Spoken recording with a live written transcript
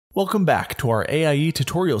Welcome back to our AIE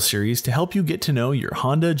tutorial series to help you get to know your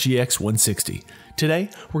Honda GX160. Today,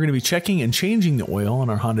 we're going to be checking and changing the oil on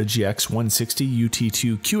our Honda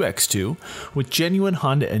GX160UT2QX2 with genuine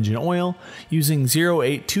Honda engine oil using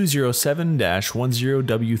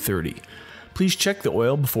 08207-10W30. Please check the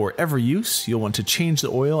oil before every use. You'll want to change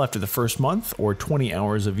the oil after the first month or 20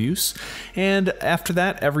 hours of use, and after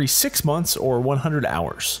that every 6 months or 100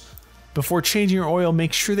 hours. Before changing your oil,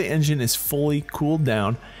 make sure the engine is fully cooled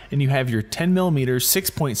down and you have your 10mm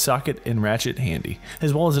 6-point socket and ratchet handy,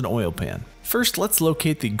 as well as an oil pan. First, let's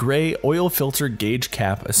locate the gray oil filter gauge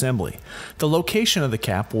cap assembly. The location of the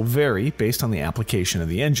cap will vary based on the application of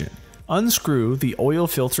the engine. Unscrew the oil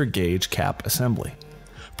filter gauge cap assembly.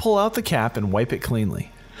 Pull out the cap and wipe it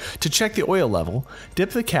cleanly. To check the oil level, dip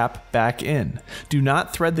the cap back in. Do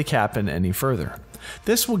not thread the cap in any further.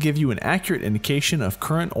 This will give you an accurate indication of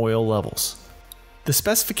current oil levels. The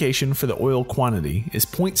specification for the oil quantity is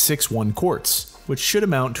 0.61 quarts, which should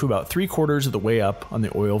amount to about 3/4 of the way up on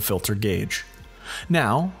the oil filter gauge.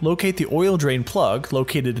 Now, locate the oil drain plug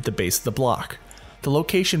located at the base of the block. The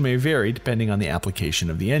location may vary depending on the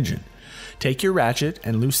application of the engine. Take your ratchet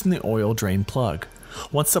and loosen the oil drain plug.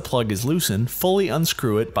 Once the plug is loosened, fully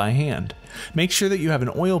unscrew it by hand. Make sure that you have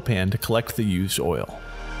an oil pan to collect the used oil.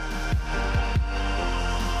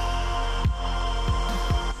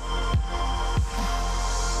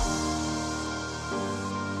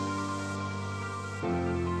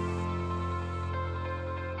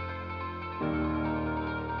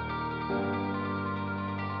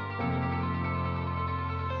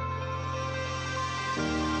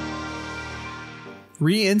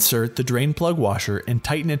 Reinsert the drain plug washer and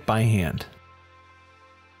tighten it by hand.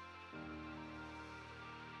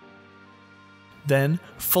 Then,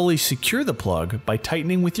 fully secure the plug by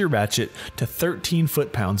tightening with your ratchet to 13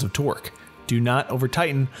 foot-pounds of torque. Do not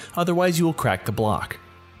over-tighten, otherwise you will crack the block.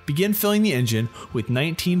 Begin filling the engine with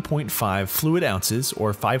 19.5 fluid ounces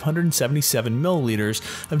or 577 milliliters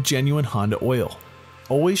of genuine Honda oil.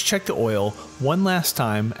 Always check the oil one last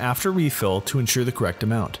time after refill to ensure the correct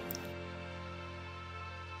amount.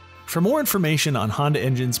 For more information on Honda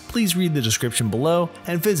engines, please read the description below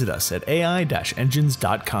and visit us at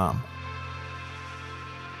ai-engines.com.